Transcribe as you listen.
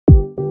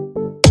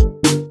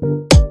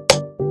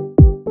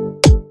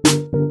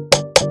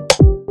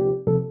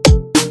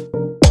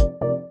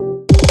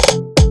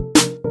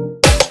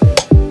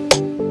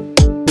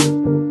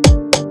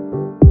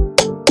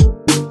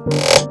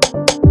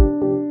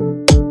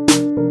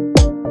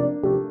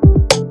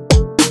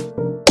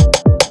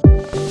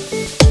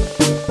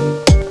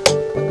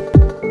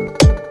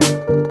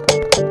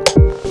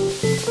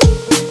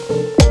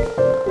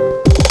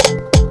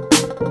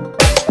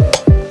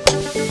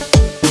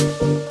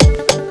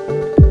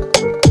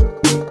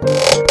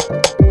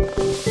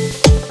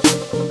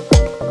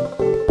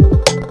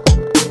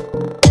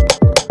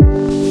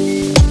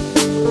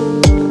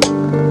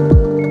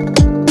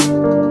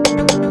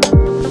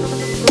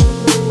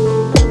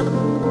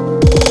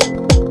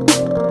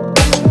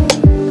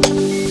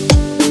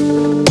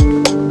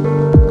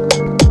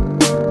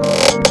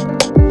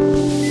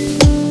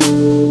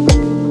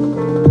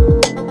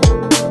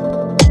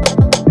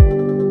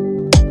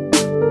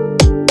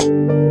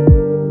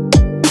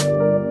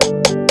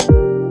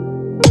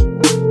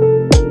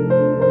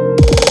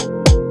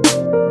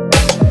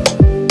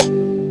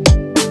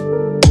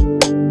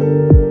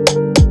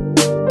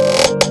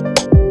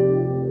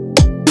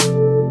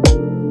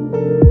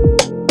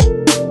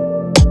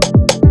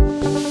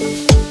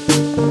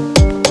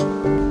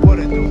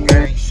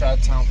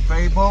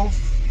Debo.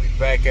 We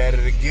back at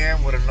it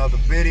again with another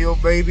video,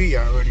 baby. You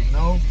already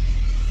know.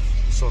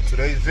 So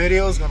today's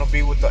video is gonna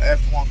be with the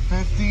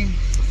F150,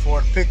 the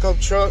Ford pickup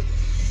truck.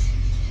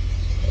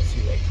 Let's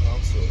see that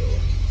console though.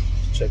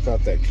 Check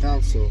out that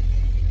console.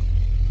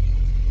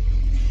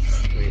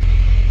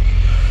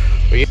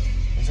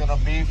 It's gonna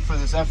be for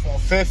this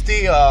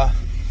F150.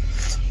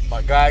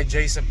 My guy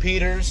Jason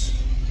Peters,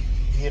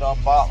 he done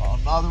bought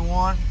another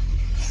one.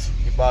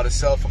 He bought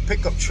himself a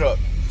pickup truck.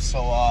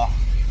 So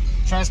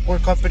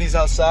transport companies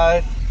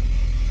outside.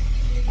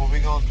 What we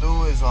gonna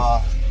do is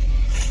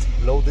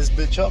load this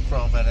bitch up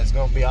from, and it's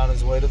gonna be on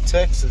his way to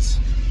Texas.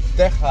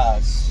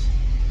 Texas.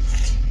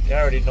 You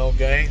already know,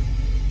 gang.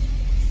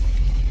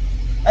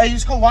 Hey, you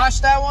just go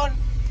watch that one?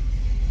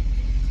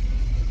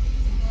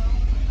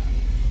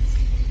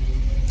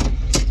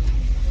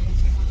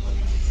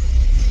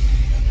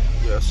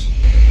 Yes.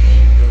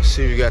 Let's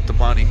see, we got the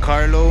Monte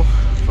Carlo.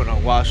 Gonna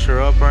wash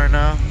her up right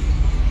now.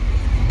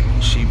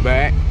 She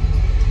back.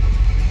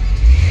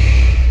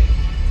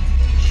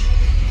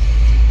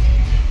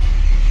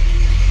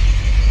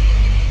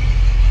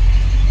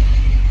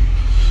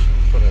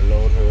 Gonna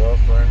load her up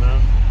right now.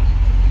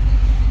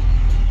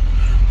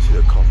 See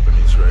the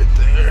company's right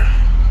there.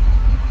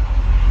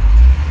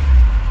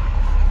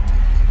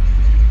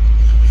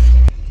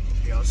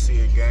 Y'all see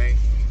it, gang?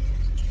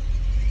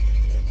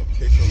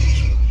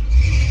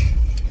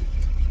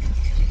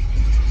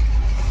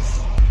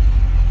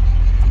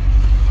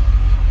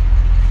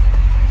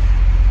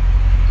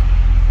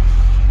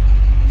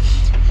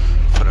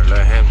 Gonna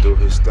let him do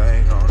his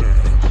thing on it.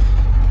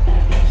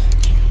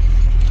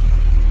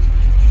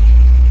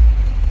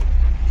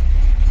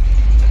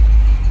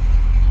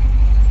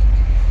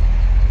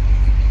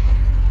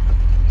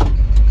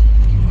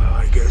 Well,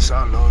 I guess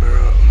I'll load her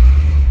up.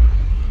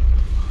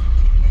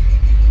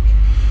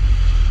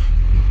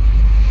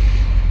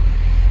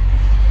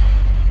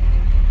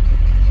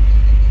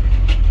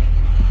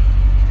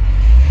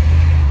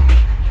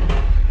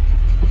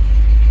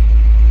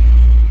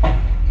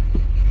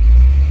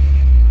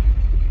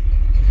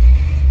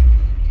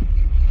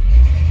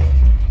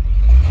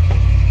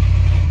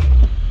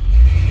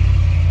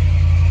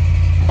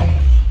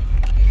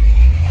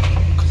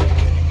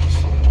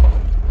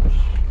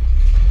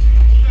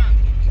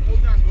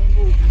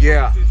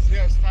 Yeah.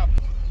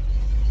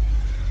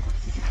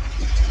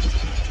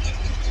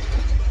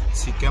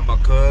 See, get my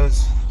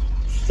cuz.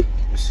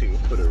 Let's see, we'll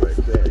put it right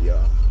there,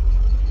 y'all.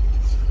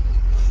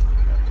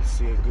 I can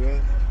see it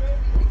good.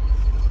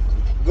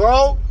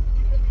 Go.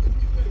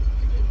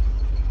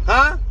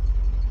 Huh?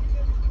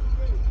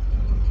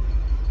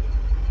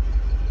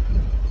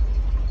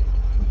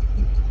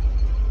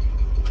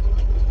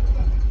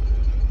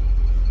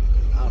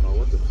 I don't know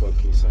what the fuck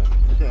he said.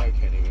 I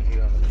can't even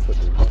hear him. Let me put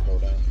the window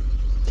down.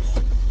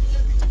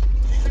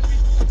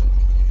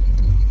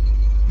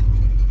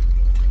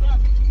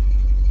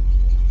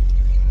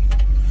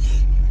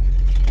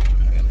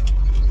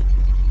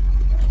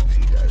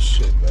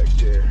 Back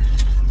there.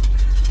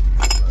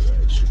 I got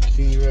an extra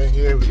key right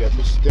here. We got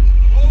the stick.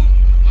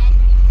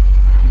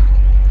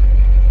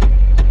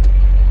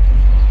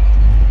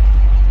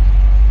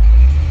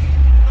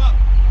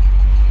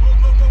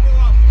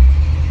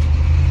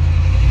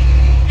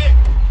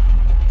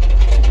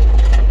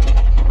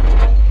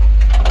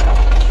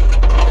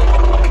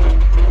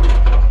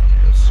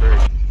 Yes, sir.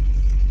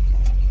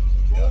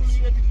 Yes.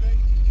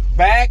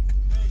 Back.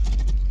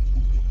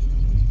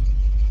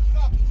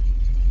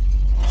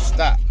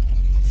 Stop.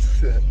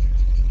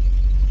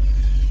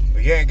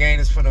 But yeah, gang,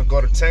 it's finna go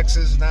to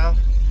Texas now.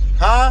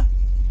 Huh?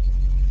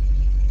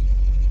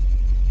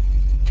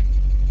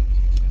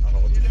 I don't know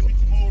what the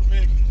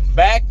fuck.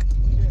 Back?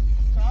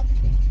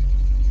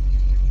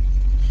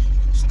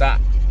 Stop.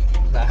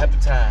 Not happy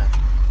time.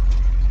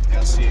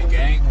 Y'all see it,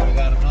 gang? We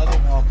got another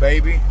one,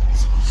 baby.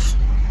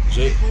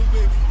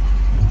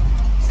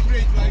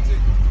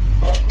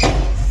 Oh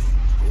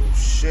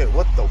shit,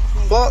 what the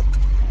fuck?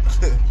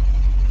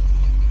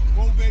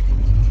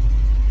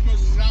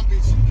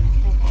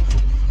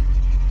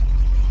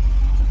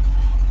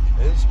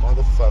 This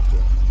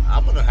motherfucker.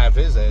 I'm gonna have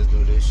his ass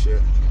do this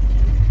shit.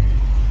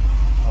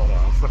 Hold on,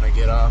 I'm finna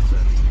get off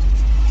and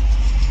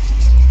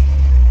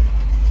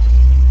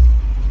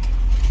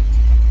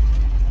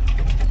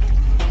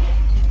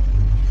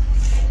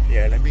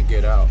yeah, let me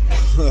get out.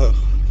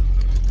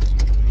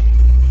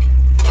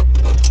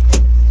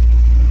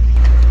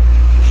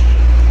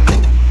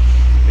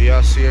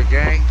 Y'all see a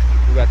gang?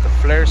 We got the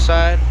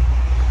Flareside,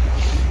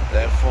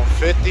 the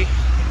F150.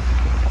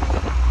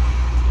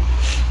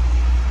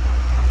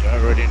 You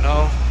already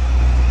know.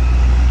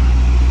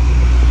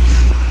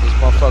 This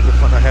motherfucker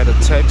finna head to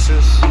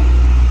Texas.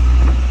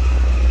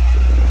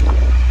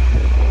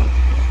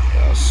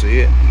 Y'all see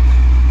it.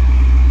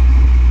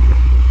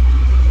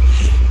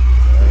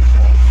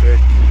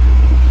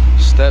 F150.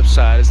 Step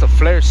side. It's the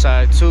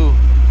Flareside too.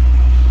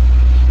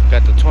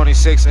 Got the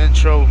 26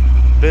 intro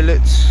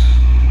billets.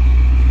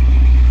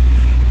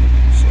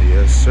 So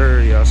yes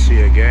sir, y'all see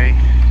it, gang.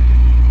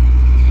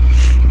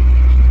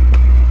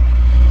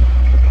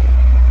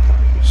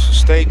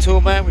 stay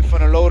tuned, man. We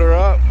finna load her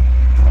up,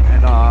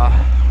 and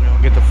we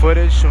gonna get the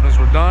footage as soon as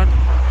we're done.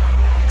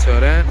 Till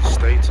then,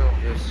 stay tuned.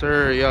 Yes,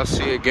 sir. Y'all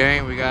see it,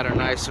 gang. We got her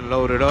nice and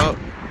loaded up.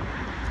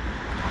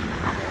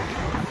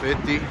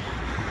 50.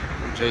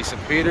 Jason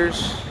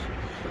Peters.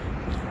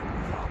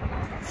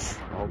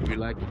 Hope you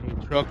like the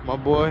new truck, my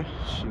boy.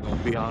 She gonna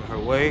be on her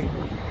way.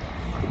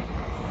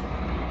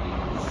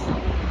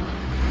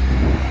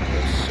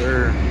 Yes,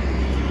 sir.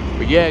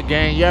 But yeah,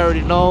 gang, you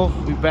already know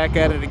we back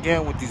at it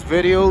again with these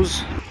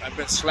videos. I've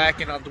been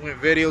slacking on doing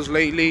videos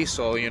lately,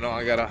 so you know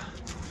I gotta,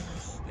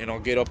 you know,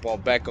 get up on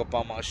back up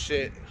on my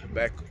shit,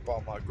 back up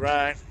on my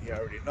grind. You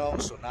already know.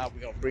 So now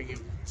we're gonna bring you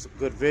some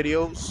good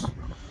videos.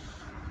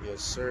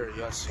 Yes, sir.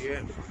 Y'all see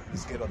it?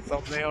 Let's get a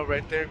thumbnail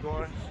right there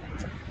going.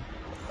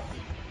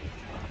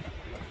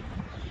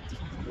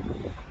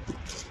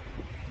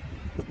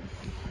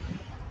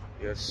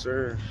 Yes,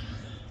 sir.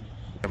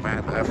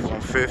 Man, the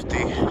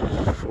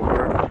F150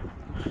 Ford.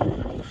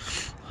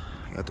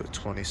 Got the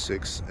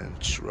 26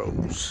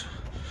 intros,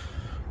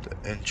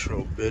 the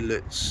intro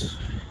billets.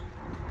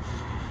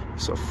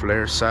 It's a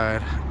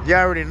Flareside. You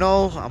already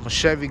know I'm a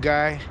Chevy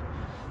guy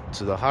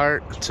to the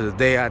heart, to the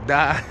day I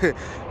die.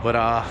 But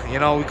you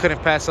know, we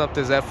couldn't pass up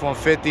this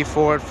F150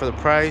 Ford for the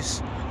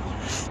price.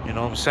 You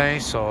know what I'm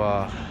saying?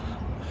 So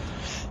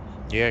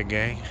yeah,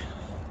 gang.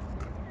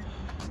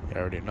 You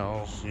already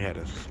know. You had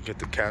to get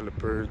the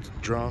calipers, the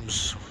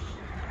drums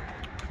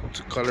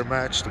to color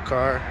match the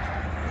car.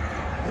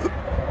 You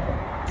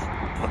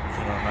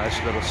know,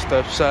 nice little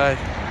step side.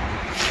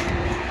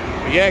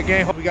 But yeah,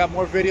 gang, we got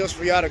more videos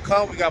for y'all to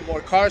come. We got more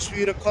cars for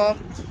you to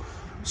come.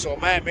 So,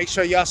 man, make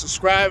sure y'all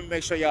subscribe.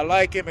 Make sure y'all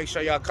like it. Make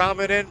sure y'all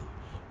commenting.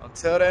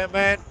 Until then,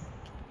 man,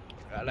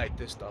 I like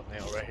this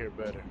thumbnail right here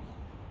better.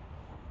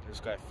 This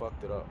guy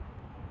fucked it up.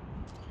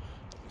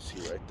 You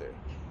see right there.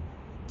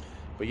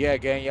 But yeah,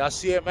 gang, y'all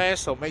see it, man.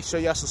 So make sure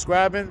y'all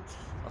subscribing.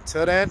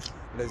 Until then,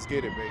 let's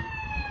get it, baby.